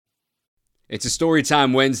It's a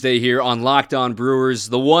Storytime Wednesday here on Locked On Brewers.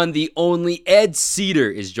 The one, the only Ed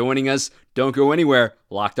Cedar is joining us. Don't go anywhere.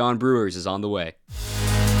 Locked On Brewers is on the way.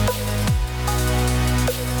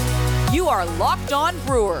 You are Locked On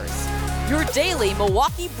Brewers, your daily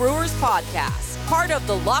Milwaukee Brewers podcast. Part of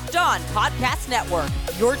the Locked On Podcast Network,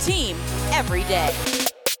 your team every day.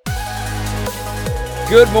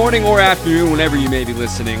 Good morning or afternoon, whenever you may be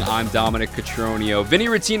listening. I'm Dominic Cotroneo. Vinny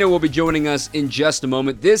Rottino will be joining us in just a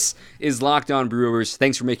moment. This is Locked On Brewers.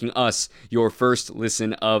 Thanks for making us your first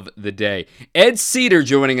listen of the day. Ed Cedar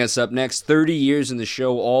joining us up next. 30 years in the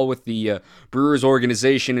show, all with the Brewers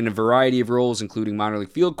organization in a variety of roles, including minor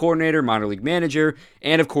league field coordinator, minor league manager,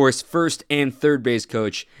 and of course, first and third base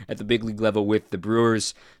coach at the big league level with the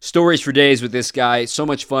Brewers. Stories for days with this guy. So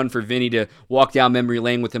much fun for Vinny to walk down memory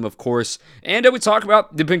lane with him, of course. And we talk about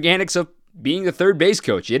the mechanics of being the third base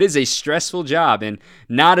coach. It is a stressful job and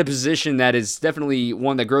not a position that is definitely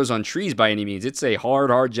one that grows on trees by any means. It's a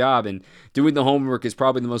hard job, and doing the homework is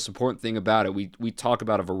probably the most important thing about it. We talk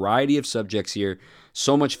about a variety of subjects here.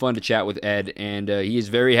 So much fun to chat with Ed, and he is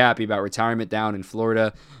very happy about retirement down in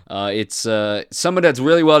Florida. It's someone that's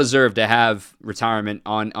really well-deserved to have retirement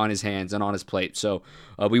on his hands and on his plate. So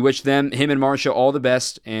we wish him and Marcia all the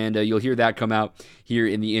best, and you'll hear that come out here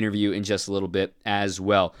in the interview in just a little bit as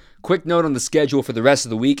well. Quick note on the schedule for the rest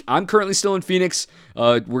of the week. I'm currently still in Phoenix.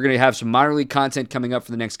 We're going to have some minor league content coming up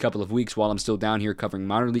for the next couple of weeks while I'm still down here covering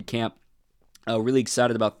minor league camp. Really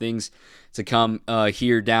excited about things to come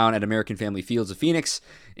here down at American Family Fields of Phoenix,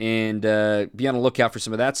 and be on the lookout for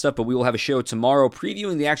some of that stuff. But we will have a show tomorrow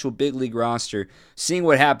previewing the actual big league roster, seeing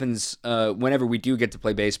what happens whenever we do get to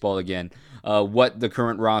play baseball again, what the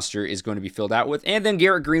current roster is going to be filled out with. And then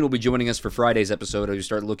Garrett Green will be joining us for Friday's episode as we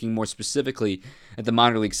start looking more specifically at the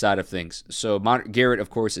minor league side of things. So Garrett, of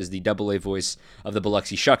course, is the AA voice of the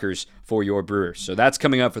Biloxi Shuckers for your Brewers. So that's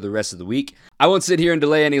coming up for the rest of the week. I won't sit here and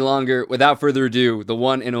delay any longer. Without further ado, the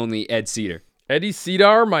one and only Ed Cedar. Eddie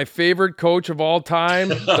Cedar, my favorite coach of all time,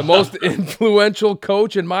 the most influential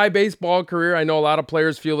coach in my baseball career. I know a lot of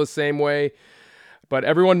players feel the same way, but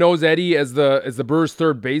everyone knows Eddie as the Brewers'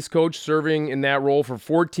 third base coach, serving in that role for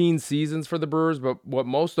 14 seasons for the Brewers. But what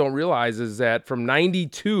most don't realize is that from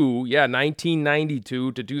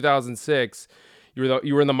 1992 to 2006,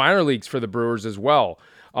 you were in the minor leagues for the Brewers as well.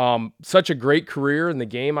 Such a great career in the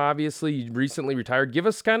game, obviously. You recently retired. Give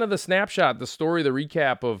us kind of the snapshot, the story, the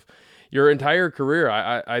recap of your entire career.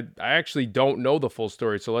 I actually don't know the full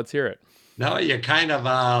story, so let's hear it. No, you kind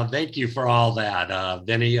of, thank you for all that,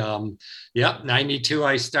 Vinny. 92,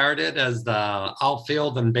 I started as the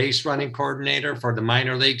outfield and base running coordinator for the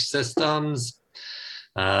minor league systems.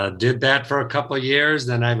 Did that for a couple of years.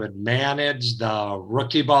 Then I would manage the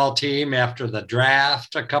rookie ball team after the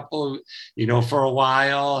draft for a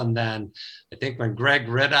while. And then I think when Greg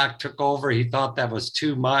Riddock took over, he thought that was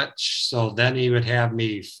too much. So then he would have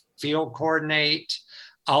me field coordinate,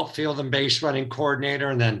 outfield and base running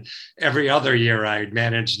coordinator. And then every other year I'd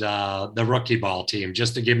manage the rookie ball team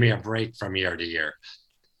just to give me a break from year to year.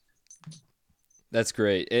 That's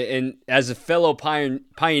great. And as a fellow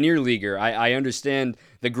pioneer leaguer, I understand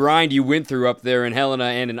the grind you went through up there in Helena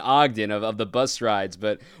and in Ogden of the bus rides.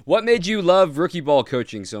 But what made you love rookie ball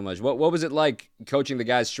coaching so much? What was it like coaching the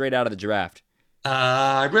guys straight out of the draft?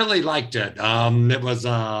 I really liked it.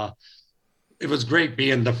 It was great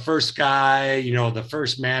being the first guy, the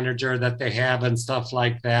first manager that they have and stuff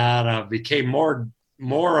like that. Became more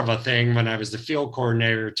of a thing when I was the field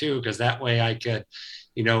coordinator too, because that way I could,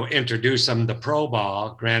 introduce them to pro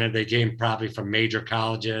ball. Granted, they came probably from major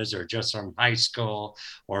colleges or just from high school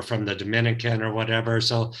or from the Dominican or whatever.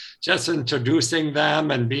 So just introducing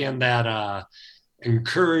them and being that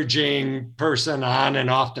encouraging person on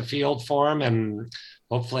and off the field for them. And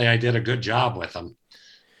hopefully I did a good job with them.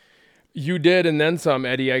 You did, and then some,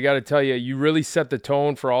 Eddie. I got to tell you, you really set the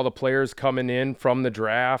tone for all the players coming in from the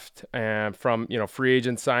draft and from free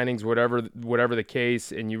agent signings, whatever the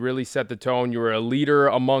case. And you really set the tone. You were a leader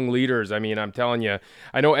among leaders. I mean, I'm telling you,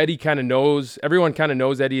 I know Eddie everyone kind of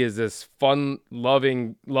knows Eddie is this fun,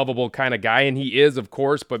 loving, lovable kind of guy, and he is, of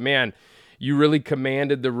course. But man, you really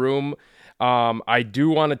commanded the room. I do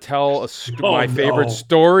want to tell my favorite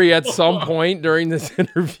story at some point during this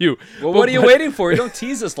interview. Well, what are you waiting for? You don't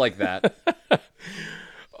tease us like that.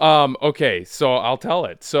 Okay, so I'll tell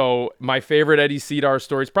it. So my favorite Eddie Cedar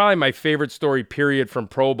story is probably my favorite story, period, from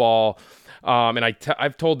pro ball. And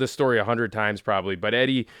I've told this story 100 times probably, but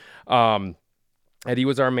Eddie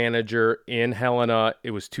was our manager in Helena.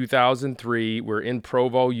 It was 2003. We're in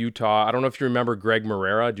Provo, Utah. I don't know if you remember Greg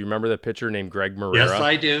Marrera. Do you remember the pitcher named Greg Marrera?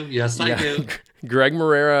 Yes, I do. I do. Greg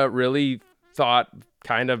Marrera really thought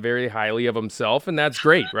kind of very highly of himself, and that's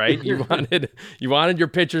great, right? You wanted your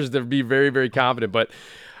pitchers to be very, very confident. But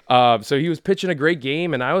so he was pitching a great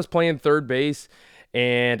game, and I was playing third base.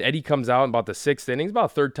 And Eddie comes out in about the 6th inning,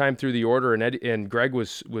 about third time through the order, and Greg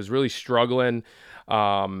was really struggling.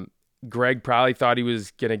 Greg probably thought he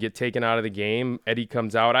was going to get taken out of the game. Eddie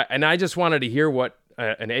comes out, and I just wanted to hear what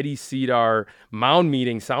an Eddie Cedar mound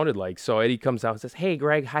meeting sounded like. So Eddie comes out and says, "Hey,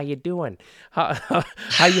 Greg, how you doing? How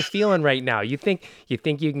you feeling right now? You think you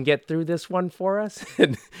can get through this one for us?"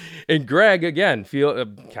 And Greg again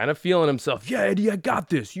kind of feeling himself. "Yeah, Eddie, I got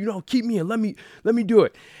this. Keep me in. Let me do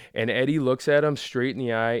it." And Eddie looks at him straight in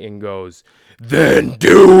the eye and goes, "Then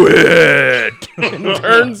do it." And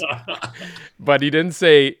turns, but he didn't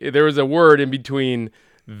say. There was a word in between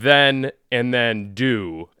then and then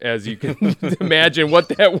do, as you can imagine what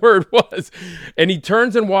that word was. And he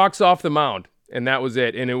turns and walks off the mound, and that was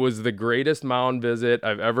it. And it was the greatest mound visit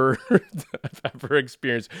I've ever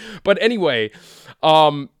experienced. But anyway,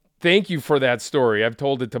 thank you for that story. I've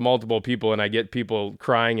told it to multiple people, and I get people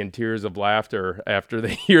crying in tears of laughter after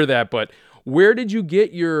they hear that. But where did you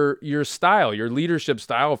get your style, your leadership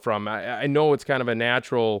style from? I know it's kind of a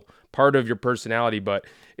natural part of your personality, but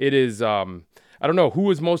it is, I don't know, who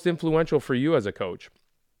was most influential for you as a coach?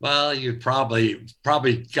 Well, you probably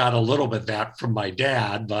got a little bit that from my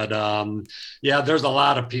dad, but yeah, there's a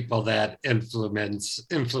lot of people that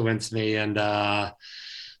influence me, and I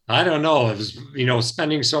don't know. It was,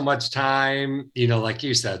 spending so much time, like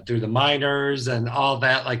you said, through the minors and all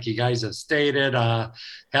that, like you guys have stated,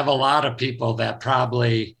 have a lot of people that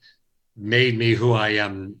probably made me who I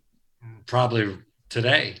am probably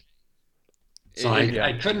today. So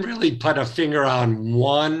I couldn't really put a finger on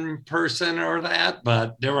one person or that,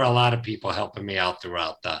 but there were a lot of people helping me out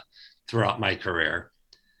throughout my career.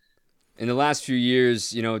 In the last few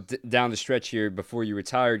years, down the stretch here before you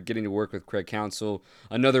retired, getting to work with Craig Counsell,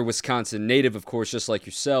 another Wisconsin native, of course, just like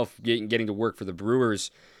yourself, getting to work for the Brewers.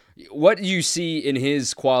 What do you see in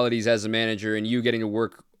his qualities as a manager and you getting to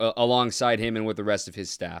work alongside him and with the rest of his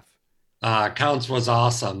staff? Counts was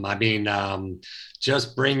awesome. I mean,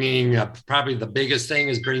 just bringing probably the biggest thing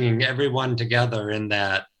is bringing everyone together in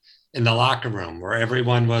the locker room where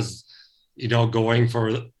everyone was, going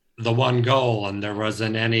for the one goal, and there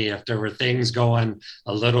wasn't any. If there were things going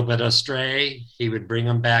a little bit astray, he would bring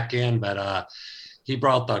them back in. But he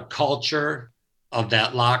brought the culture of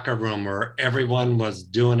that locker room where everyone was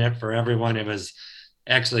doing it for everyone. It was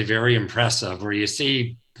actually very impressive. Where you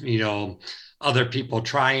see, other people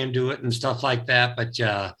try and do it and stuff like that, but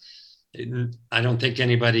I don't think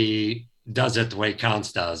anybody does it the way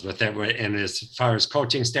Counts does with it. And as far as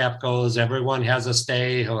coaching staff goes, everyone has a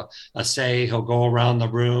say. He'll go around the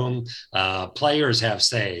room. Players have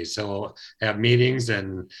says. He'll have meetings,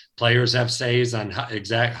 and players have says on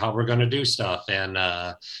how we're going to do stuff. And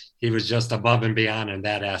he was just above and beyond in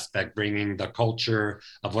that aspect, bringing the culture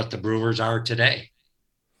of what the Brewers are today.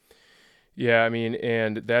 Yeah, I mean,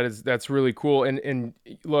 and that's really cool. And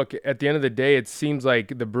look, at the end of the day, it seems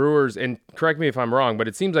like the Brewers, and correct me if I'm wrong, but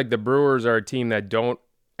it seems like the Brewers are a team that don't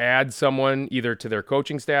add someone either to their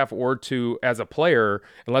coaching staff or to as a player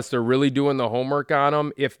unless they're really doing the homework on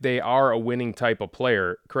them if they are a winning type of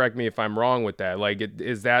player. Correct me if I'm wrong with that. Like,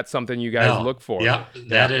 is that something you guys look for? Yeah,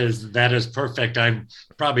 that is perfect. I'm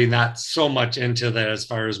probably not so much into that as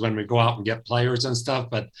far as when we go out and get players and stuff,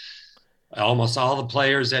 but almost all the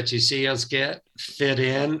players that you see us get fit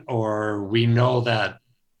in, or we know that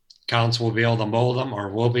Counts will be able to mold them,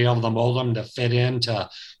 or we'll be able to mold them to fit into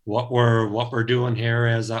what we're doing here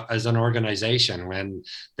as an organization. When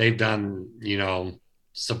they've done,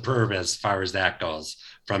 superb as far as that goes,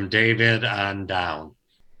 from David on down.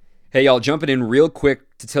 Hey, y'all, jumping in real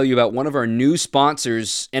quick to tell you about one of our new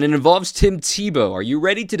sponsors, and it involves Tim Tebow. Are you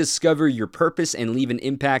ready to discover your purpose and leave an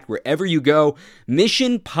impact wherever you go?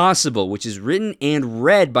 Mission Possible, which is written and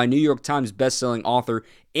read by New York Times bestselling author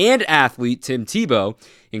and athlete Tim Tebow,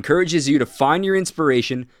 encourages you to find your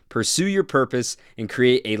inspiration, pursue your purpose, and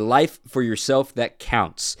create a life for yourself that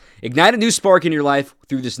counts. Ignite a new spark in your life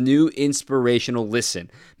through this new inspirational listen.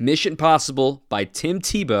 Mission Possible by Tim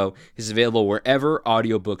Tebow is available wherever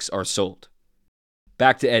audiobooks are sold.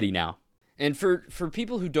 Back to Eddie now. And for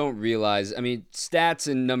people who don't realize, I mean, stats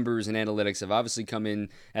and numbers and analytics have obviously come in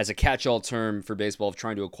as a catch-all term for baseball of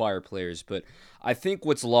trying to acquire players. But I think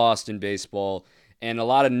what's lost in baseball, and a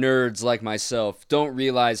lot of nerds like myself don't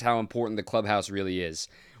realize how important the clubhouse really is.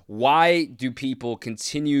 Why do people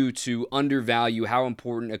continue to undervalue how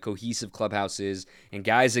important a cohesive clubhouse is, and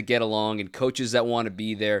guys that get along and coaches that want to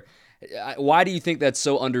be there? Why do you think that's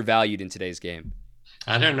so undervalued in today's game?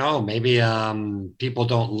 I don't know. Maybe people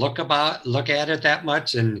don't look at it that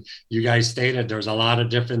much. And you guys stated there's a lot of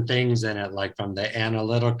different things in it, like from the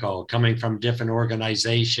analytical, coming from different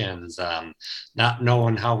organizations, not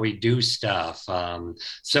knowing how we do stuff.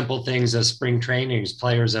 Simple things as spring trainings.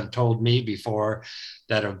 Players have told me before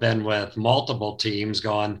that have been with multiple teams,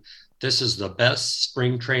 going, "This is the best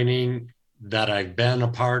spring training that I've been a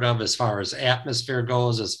part of as far as atmosphere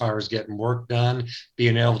goes, as far as getting work done,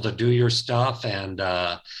 being able to do your stuff." And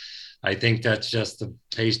I think that's just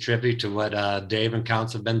pays tribute to what Dave and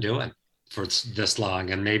Counts have been doing for this long.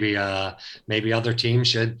 And maybe other teams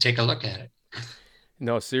should take a look at it.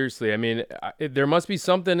 No, seriously. I mean, there must be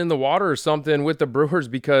something in the water or something with the Brewers,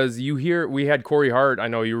 because we had Corey Hart. I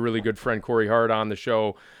know you're a really good friend, Corey Hart, on the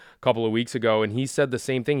show couple of weeks ago, and he said the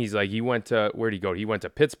same thing. He's like, he went to, where'd he go? He went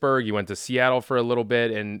to Pittsburgh, he went to Seattle for a little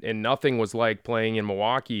bit, and nothing was like playing in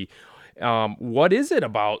Milwaukee. What is it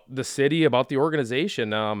about the city, about the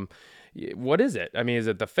organization? What is it? I mean, is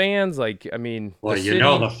it the fans? Like, I mean, well,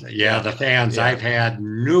 the fans. Yeah. I've had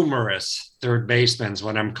numerous third basemen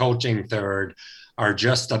when I'm coaching third are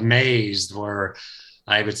just amazed, where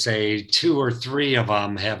I would say 2 or 3 of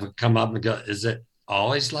them have come up and go, "Is it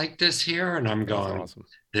always like this here?" And I'm going, awesome.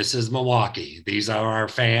 This is Milwaukee. These are our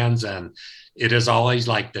fans, and it is always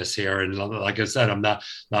like this here. And like I said, I'm not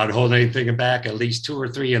holding anything back. At least 2 or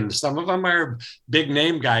 3, and some of them are big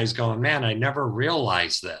name guys going, "Man, I never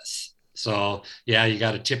realized this." So yeah, you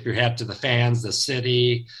got to tip your hat to the fans, the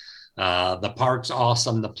city. The park's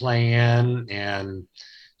awesome to play in, and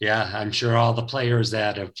yeah, I'm sure all the players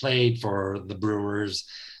that have played for the Brewers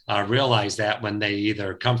realize that when they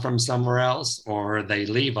either come from somewhere else or they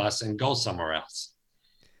leave us and go somewhere else.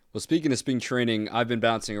 Well, speaking of spring training, I've been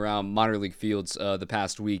bouncing around minor league fields the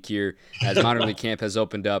past week here as minor league camp has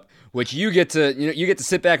opened up, which you get to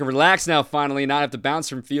sit back and relax now finally, and not have to bounce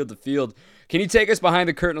from field to field. Can you take us behind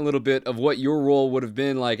the curtain a little bit of what your role would have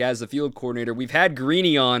been like as the field coordinator? We've had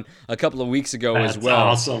Greeny on a couple of weeks ago as well.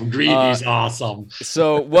 Awesome. Greeny's awesome.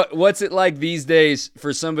 So what's it like these days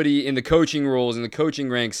for somebody in the coaching roles, in the coaching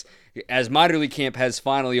ranks, as minor league camp has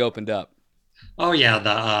finally opened up? Oh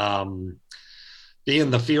yeah,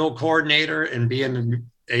 being the field coordinator and being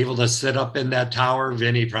able to sit up in that tower,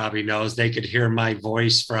 Vinny probably knows they could hear my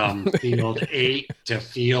voice from field 8 to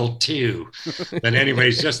field 2. But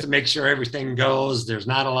anyways, just to make sure everything goes, there's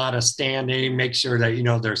not a lot of standing, make sure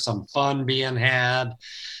that, there's some fun being had.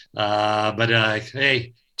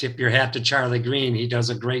 Hey, tip your hat to Charlie Green. He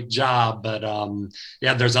does a great job, but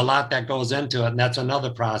yeah, there's a lot that goes into it. And that's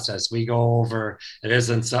another process we go over. It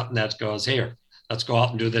isn't something that goes, "Here, let's go out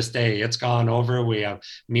and do this day." It's gone over. We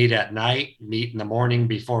meet at night, meet in the morning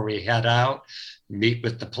before we head out, meet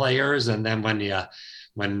with the players. And then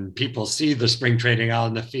when people see the spring training out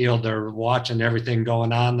in the field, they're watching everything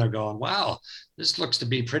going on. They're going, "Wow, this looks to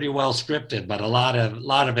be pretty well scripted." But a lot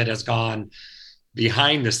of it has gone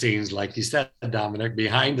behind the scenes. Like you said, Dominic,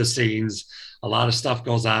 behind the scenes, a lot of stuff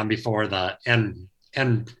goes on before the end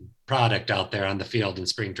product out there on the field in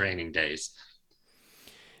spring training days.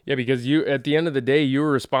 Yeah, because at the end of the day, you were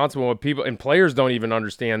responsible. With people, and players don't even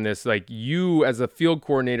understand this. Like, you as a field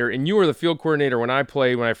coordinator, and you were the field coordinator when I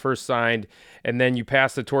played, when I first signed, and then you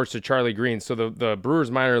passed the torch to Charlie Green. So the Brewers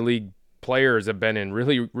minor league players have been in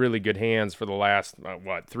really, really good hands for the last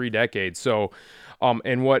 3 decades. So,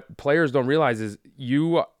 and what players don't realize is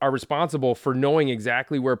you are responsible for knowing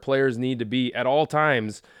exactly where players need to be at all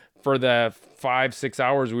times for the 5-6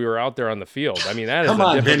 hours we were out there on the field. I mean, that is a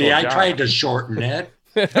difficult Vinny, job. I tried to shorten it.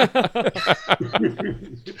 Yeah,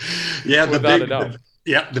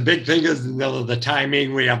 the big thing is the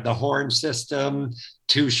timing. We have the horn system.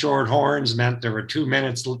 2 short horns meant there were 2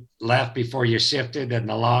 minutes left before you shifted, and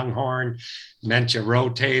the long horn meant you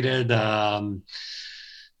rotated.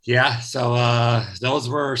 Yeah, so those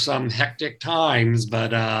were some hectic times,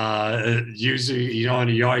 but usually, you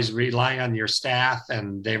always rely on your staff,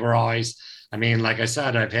 and they were always, I mean, like I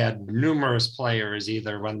said, I've had numerous players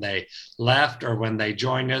either when they left or when they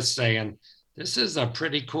joined us saying, "This is a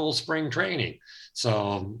pretty cool spring training."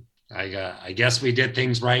 So I guess we did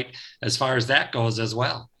things right as far as that goes as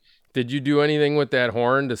well. Did you do anything with that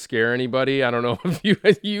horn to scare anybody? I don't know if you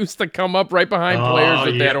used to come up right behind players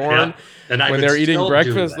with that horn when they're eating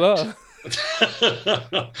breakfast.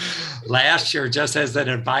 Last year, just as an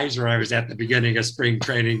advisor, I was at the beginning of spring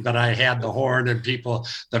training, but I had the horn, and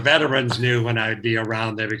the veterans knew when I'd be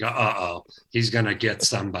around, they would go, "Uh-oh, he's going to get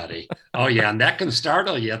somebody." Oh yeah. And that can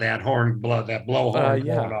startle you, that blowhorn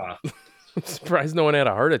yeah. going off. I'm surprised no one had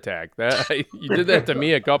a heart attack. You did that to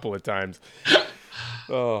me a couple of times.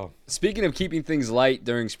 Oh, Speaking of keeping things light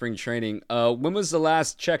during spring training, when was the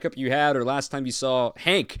last checkup you had or last time you saw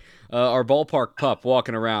Hank, our ballpark pup,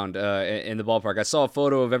 walking around in the ballpark? I saw a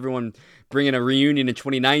photo of everyone bringing a reunion in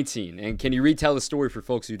 2019. And can you retell the story for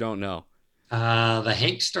folks who don't know? The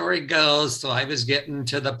Hank story goes, so I was getting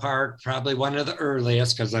to the park, probably one of the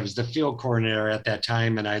earliest because I was the field coordinator at that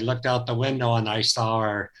time. And I looked out the window and I saw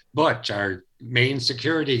our Butch, our main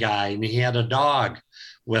security guy, and he had a dog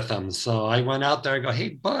with him. So I went out there, I go, hey,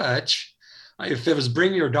 Butch, if it was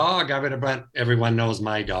bring your dog, I would have brought, everyone knows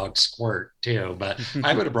my dog Squirt too, but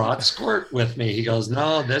I would have brought Squirt with me. He goes,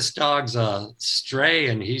 no, this dog's a stray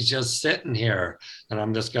and he's just sitting here. And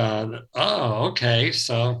I'm just going, oh, okay.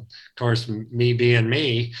 So of course, me being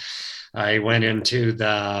me, I went into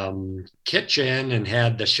the kitchen and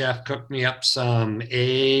had the chef cook me up some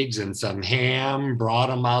eggs and some ham,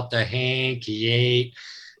 brought him out to Hank. He ate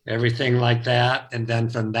everything like that. And then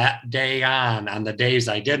from that day on the days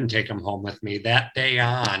I didn't take him home with me, that day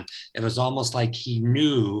on, it was almost like he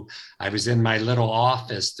knew I was in my little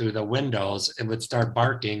office through the windows and would start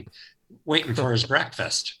barking, waiting for his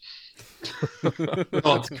breakfast.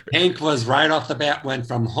 So Hank was right off the bat, went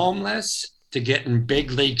from homeless to getting big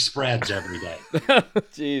league spreads every day.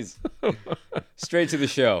 Jeez. Straight to the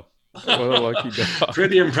show. what a lucky dog.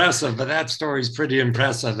 Pretty impressive, but that story's pretty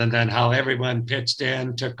impressive. And then how everyone pitched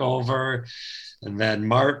in, took over, and then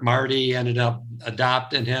Marty ended up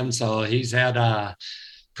adopting him. So he's had a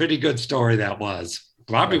pretty good story. That was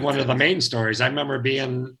probably one of the main stories. I remember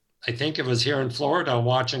being, I think it was here in Florida,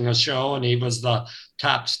 watching a show, and he was the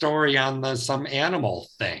top story on some animal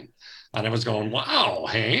thing. And I was going, wow,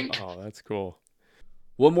 Hank. Oh, that's cool.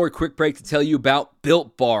 One more quick break to tell you about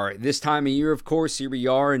Built Bar. This time of year, of course, here we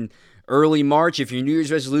are in early March. If your New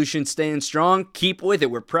Year's resolution staying strong, keep with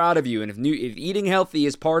it. We're proud of you. And if eating healthy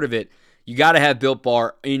is part of it, you got to have Built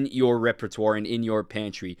Bar in your repertoire and in your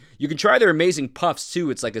pantry. You can try their amazing puffs,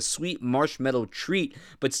 too. It's like a sweet marshmallow treat,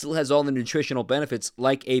 but still has all the nutritional benefits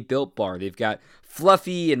like a Built Bar. They've got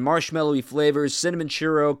fluffy and marshmallowy flavors, cinnamon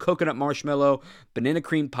churro, coconut marshmallow, banana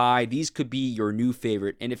cream pie. These could be your new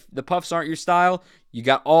favorite. And if the puffs aren't your style, you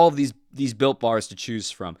got all of these Built Bars to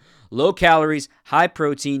choose from. Low calories, high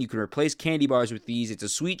protein. You can replace candy bars with these. It's a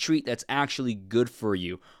sweet treat that's actually good for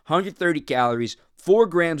you. 130 calories, 4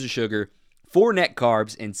 grams of sugar, 4 net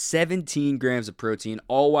carbs, and 17 grams of protein,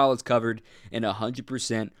 all while it's covered in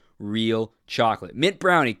 100% real chocolate. Mint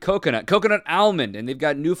brownie, coconut almond, and they've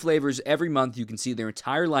got new flavors every month. You can see their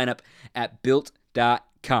entire lineup at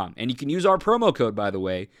built.com. And you can use our promo code, by the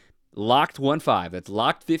way, LOCKED15, that's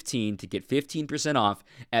LOCKED15, to get 15% off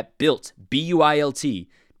at built, BUILT.com,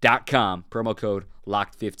 promo code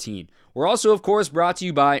LOCKED15. We're also, of course, brought to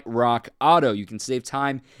you by Rock Auto. You can save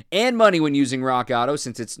time and money when using Rock Auto,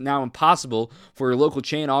 since it's now impossible for your local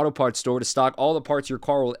chain auto parts store to stock all the parts your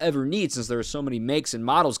car will ever need, since there are so many makes and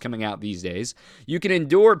models coming out these days. You can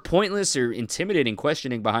endure pointless or intimidating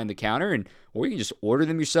questioning behind the counter, or you can just order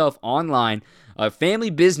them yourself online. A family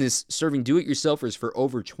business serving do-it-yourselfers for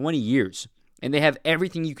over 20 years. And they have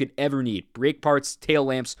everything you could ever need. Brake parts, tail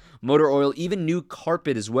lamps, motor oil, even new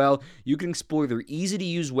carpet as well. You can explore their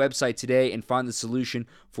easy-to-use website today and find the solution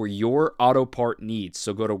for your auto part needs.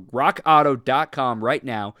 So go to rockauto.com right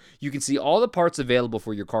now. You can see all the parts available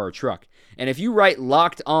for your car or truck. And if you write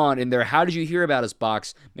Locked On in their How Did You Hear About Us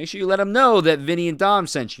box, make sure you let them know that Vinny and Dom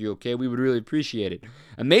sent you, okay? We would really appreciate it.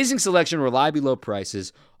 Amazing selection, reliably low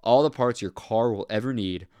prices, all the parts your car will ever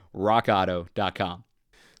need. rockauto.com.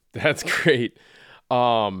 That's great.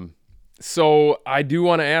 So I do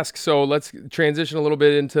want to ask, so let's transition a little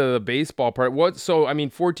bit into the baseball part.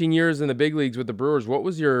 14 years in the big leagues with the Brewers, what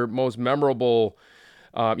was your most memorable,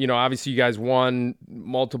 obviously you guys won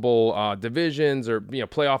multiple divisions or,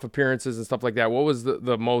 playoff appearances and stuff like that. What was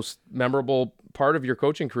the most memorable part of your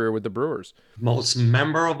coaching career with the Brewers? Most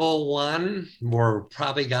memorable one, we're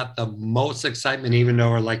probably got the most excitement, even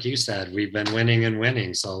though, like you said, we've been winning and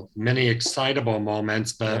winning. So many excitable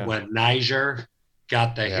moments, but when Niger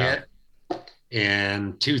got the hit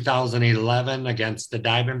in 2011 against the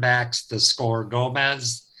Diamondbacks to score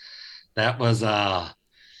Gomez, that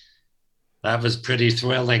was pretty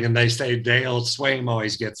thrilling. And they say Dale Swaim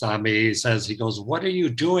always gets on me. He goes, what are you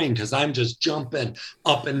doing? Because I'm just jumping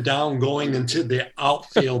up and down, going into the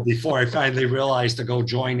outfield before I finally realized to go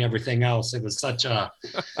join everything else. It was such a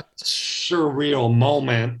surreal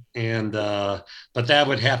moment. And, but that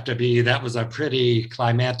was a pretty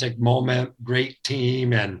climactic moment, great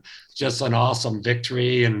team, and just an awesome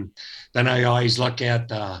victory. And then I always look at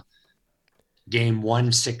game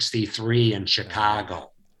 163 in Chicago.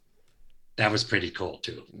 That was pretty cool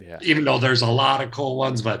too. Yeah. Even though there's a lot of cool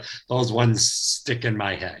ones, but those ones stick in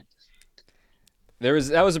my head.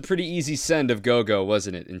 That was a pretty easy send of Go-Go,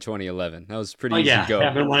 wasn't it, in 2011? That was pretty easy go.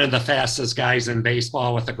 Having one of the fastest guys in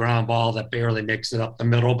baseball with a ground ball that barely makes it up the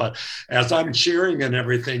middle. But as I'm cheering and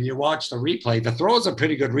everything, you watch the replay. The throw is a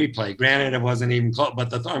pretty good replay. Granted, it wasn't even close,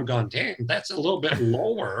 but I'm going, damn, that's a little bit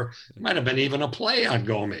lower. It might have been even a play on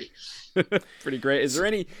Gomi. Pretty great. Is there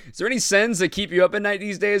any sends that keep you up at night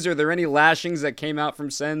these days? Are there any lashings that came out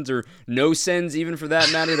from sends, or no sends even for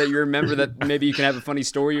that matter, that you remember that maybe you can have a funny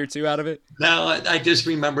story or two out of it? No, I just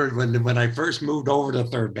remembered when I first moved over to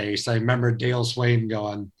third base, I remember Dale Swain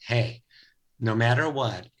going, hey, no matter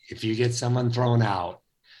what, if you get someone thrown out,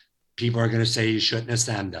 people are going to say you shouldn't have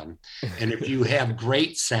sent them. And if you have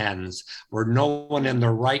great sends where no one in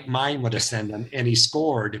their right mind would have sent them and he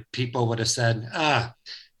scored, people would have said, of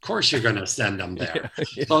course you're going to send them there.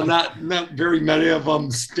 Yeah. So not very many of them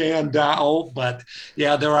stand out, but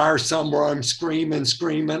yeah, there are some where I'm screaming,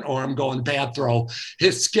 or I'm going bad throw,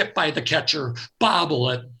 hit skip by the catcher, bobble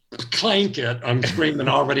it, clank it. I'm screaming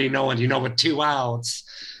already knowing, with 2 outs,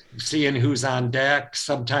 seeing who's on deck.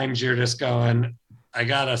 Sometimes you're just going, I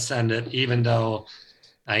got to send it, even though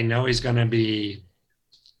I know he's going to be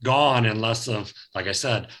gone unless of, like I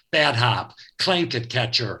said, bad hop, clank it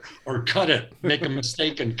catcher, or cut it, make a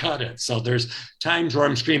mistake and cut it. So there's times where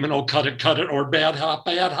I'm screaming, oh, cut it, or bad hop.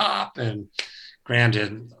 And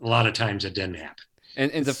granted, a lot of times it didn't happen.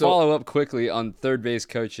 And to follow up quickly on third base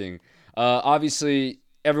coaching, obviously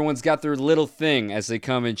everyone's got their little thing as they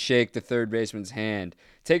come and shake the third baseman's hand.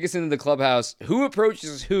 Take us into the clubhouse. Who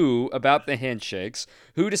approaches who about the handshakes?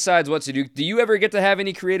 Who decides what to do? Do you ever get to have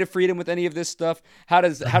any creative freedom with any of this stuff? How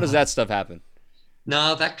does that stuff happen?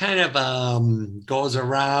 No, that kind of goes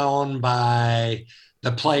around by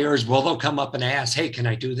the players. Well, they'll come up and ask, hey, can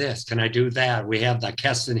I do this? Can I do that? We have the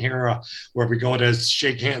Keston here where we go to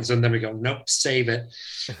shake hands and then we go, nope, save it.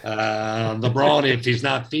 LeBron, if he's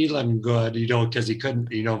not feeling good, because he couldn't,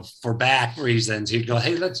 for back reasons, he'd go,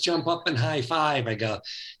 hey, let's jump up and high five. I go,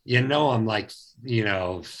 I'm like,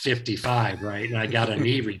 55, right? And I got a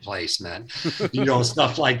knee replacement,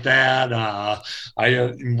 stuff like that.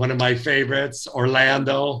 One of my favorites,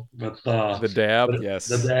 Orlando, with the dab. Yes.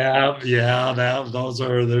 The dab. Yeah.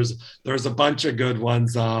 There's a bunch of good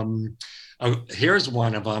ones. Here's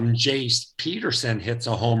one of them. Jace Peterson hits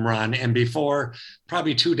a home run. And before,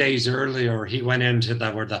 probably 2 days earlier, he went into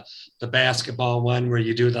the basketball one where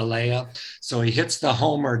you do the layup. So he hits the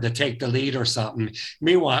homer to take the lead or something.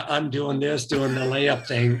 Meanwhile, I'm doing the layup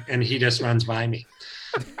thing, and he just runs by me.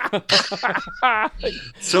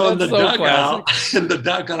 So in the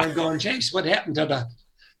dugout, I'm going, Jace, what happened to the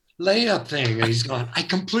layup thing? And he's going, I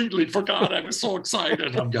completely forgot. I was so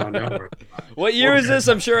excited. I'm going, no. What year is this?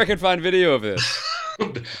 I'm sure I can find video of this.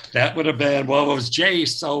 That would have been, it was Jace.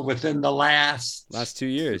 So within the last 2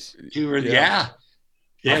 years. Yeah,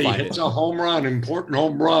 he hits a home run, important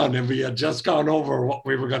home run. And we had just gone over what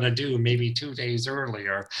we were going to do maybe 2 days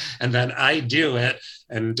earlier. And then I do it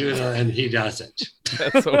and he doesn't.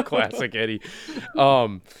 That's so classic, Eddie.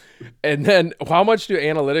 And then how much do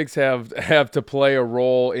analytics have to play a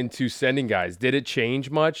role into sending guys? Did it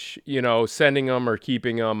change much, sending them or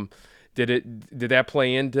keeping them? Did that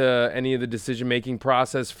play into any of the decision-making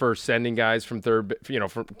process for sending guys from third,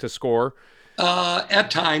 to score?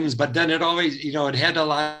 At times, but then it always, it had a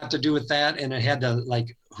lot to do with that. And it had to,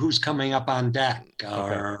 like, who's coming up on deck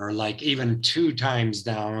or like even 2 times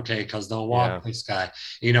down. Okay. Cause they'll walk this guy,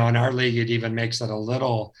 in our league, it even makes it a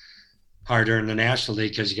little harder in the National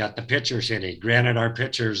League because you got the pitchers hitting. Granted, our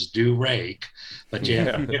pitchers do rake, but you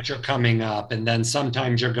have a pitcher coming up, and then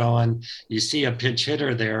sometimes you see a pitch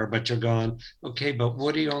hitter there, but you're going, okay, but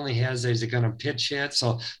Woody only has, is he going to pitch hit?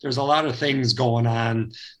 So there's a lot of things going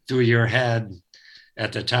on through your head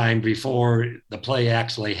at the time before the play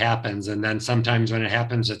actually happens. And then sometimes when it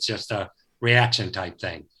happens, it's just a reaction type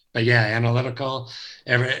thing. But yeah, analytical,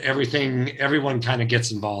 everyone kind of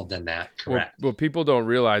gets involved in that. Correct. What people don't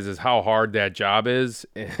realize is how hard that job is,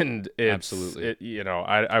 and absolutely,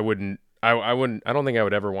 I don't think I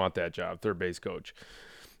would ever want that job, third base coach.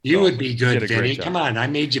 You would be good, Vinny. Come on, I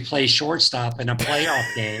made you play shortstop in a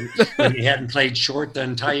playoff game when you hadn't played short the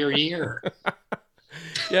entire year.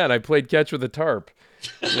 Yeah, and I played catch with a tarp.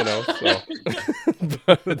 So.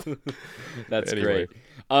 That's anyway. Great.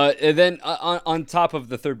 And then on top of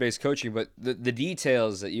the third base coaching, but the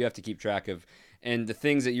details that you have to keep track of and the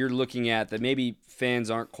things that you're looking at that maybe fans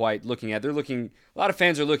aren't quite looking at. A lot of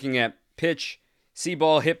fans are looking at pitch, see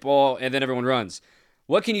ball, hit ball, and then everyone runs.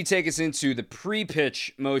 What can you take us into the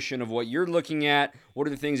pre-pitch motion of what you're looking at? What are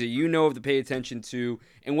the things that you know of to pay attention to?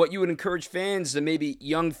 And what you would encourage fans, that maybe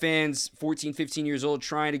young fans, 14, 15 years old,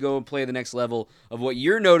 trying to go and play the next level of what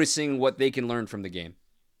you're noticing, what they can learn from the game?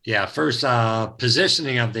 Yeah, first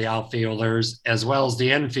positioning of the outfielders as well as the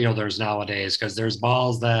infielders nowadays, because there's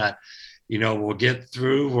balls that, will get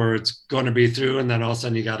through where it's going to be through, and then all of a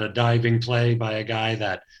sudden you got a diving play by a guy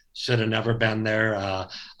that should have never been there.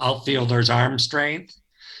 Outfielders' arm strength.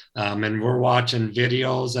 And we're watching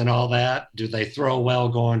videos and all that. Do they throw well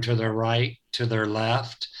going to their right, to their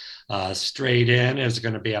left? Straight in is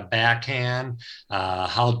going to be a backhand.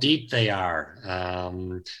 How deep they are.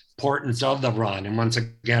 Importance of the run. And once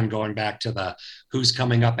again, going back to the who's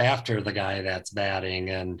coming up after the guy that's batting.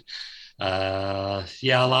 And a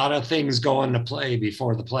lot of things go into play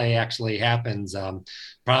before the play actually happens.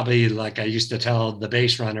 Probably like I used to tell the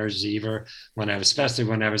base runners, especially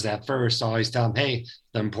when I was at first, always tell them, hey,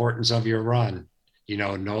 the importance of your run,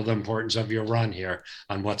 know the importance of your run here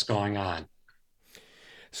on what's going on.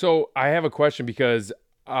 So I have a question because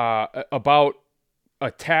about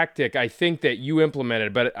a tactic I think that you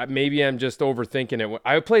implemented, but maybe I'm just overthinking it.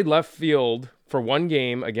 I played left field for one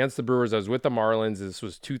game against the Brewers. I was with the Marlins. This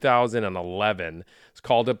was 2011. It's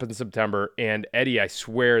called up in September. And Eddie, I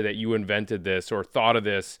swear that you invented this or thought of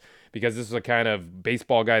this because this is a kind of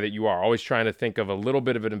baseball guy that you are, always trying to think of a little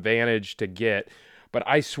bit of an advantage to get. But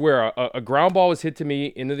I swear a ground ball was hit to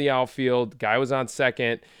me into the outfield. Guy was on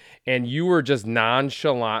second, and you were just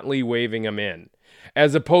nonchalantly waving him in.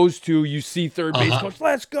 As opposed to you see third base coach,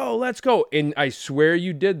 let's go. And I swear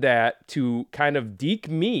you did that to kind of deke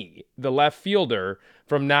me, the left fielder,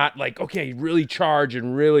 from not like, okay, really charge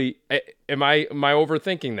and really, am I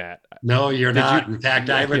overthinking that? No, you're not. In fact,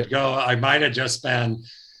 I might have just been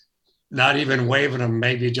not even waving them,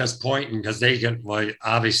 maybe just pointing because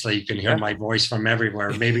obviously you can hear my voice from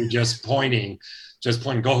everywhere, maybe just pointing,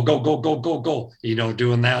 go,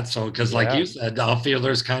 doing that. So, because like you said, the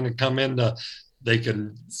outfielders kind of come into, they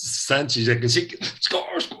can sense you, they can see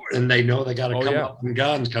score, and they know they got to come up in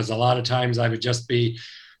guns because a lot of times I would just be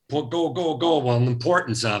go. Well, the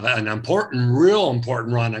importance of it, real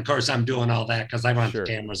important run. Of course, I'm doing all that because I want the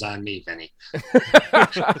cameras on me, Vinny.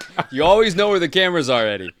 You always know where the cameras are,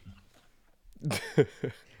 Eddie.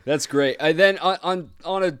 That's great. Then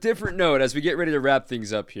on a different note, as we get ready to wrap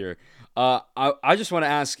things up here, I just want to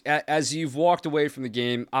ask, as you've walked away from the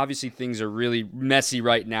game, obviously things are really messy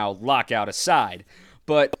right now, lockout aside,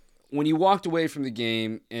 but when you walked away from the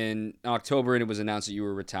game in October and it was announced that you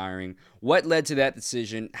were retiring, what led to that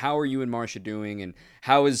decision? How are you and Marcia doing? And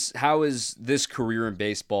how is this career in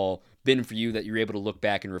baseball been for you that you're able to look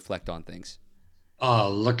back and reflect on things?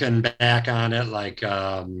 Looking back on it, like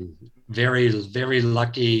very, very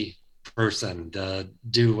lucky person to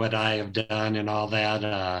do what I have done and all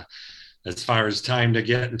that. As far as time,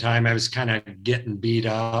 I was kind of getting beat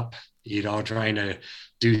up, trying to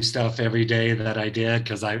do stuff every day that I did.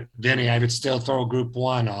 Cause Vinny, I would still throw group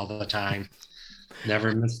one all the time.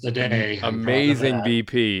 Never missed a day. Amazing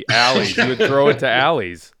BP. Alleys. You would throw it to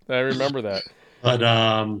alleys. I remember that. But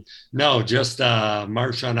no, just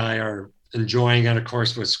Marcia and I are enjoying it, of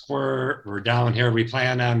course, with Squirt. We're down here. We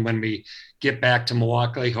plan on when we get back to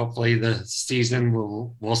Milwaukee, hopefully the season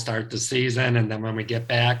we'll start the season. And then when we get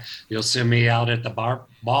back, you'll see me out at the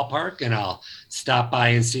ballpark and I'll stop by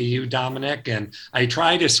and see you, Dominic. And I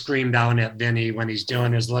try to scream down at Vinny when he's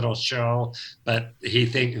doing his little show, but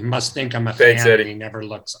he must think I'm a fan and he never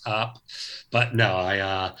looks up. But no,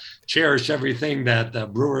 I cherish everything that the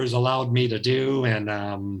Brewers allowed me to do.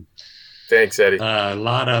 And thanks, Eddie. A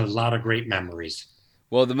lot of great memories.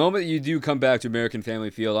 Well, the moment you do come back to American Family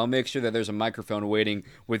Field, I'll make sure that there's a microphone waiting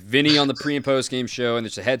with Vinny on the pre- and post-game show, and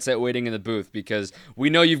there's a headset waiting in the booth because we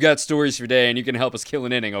know you've got stories for day, and you can help us kill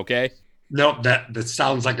an inning, okay? No, that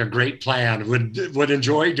sounds like a great plan. Would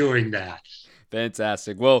enjoy doing that.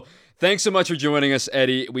 Fantastic. Well, thanks so much for joining us,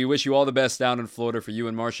 Eddie. We wish you all the best down in Florida for you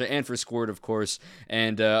and Marcia and for Squirt, of course.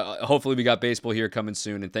 And hopefully we got baseball here coming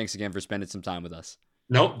soon, and thanks again for spending some time with us.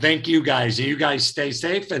 No, thank you guys. You guys stay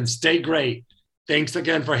safe and stay great. Thanks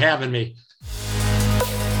again for having me.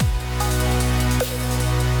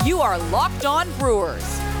 You are Locked On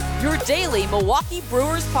Brewers, your daily Milwaukee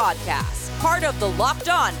Brewers podcast, part of the Locked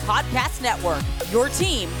On Podcast Network, your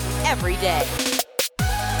team every day.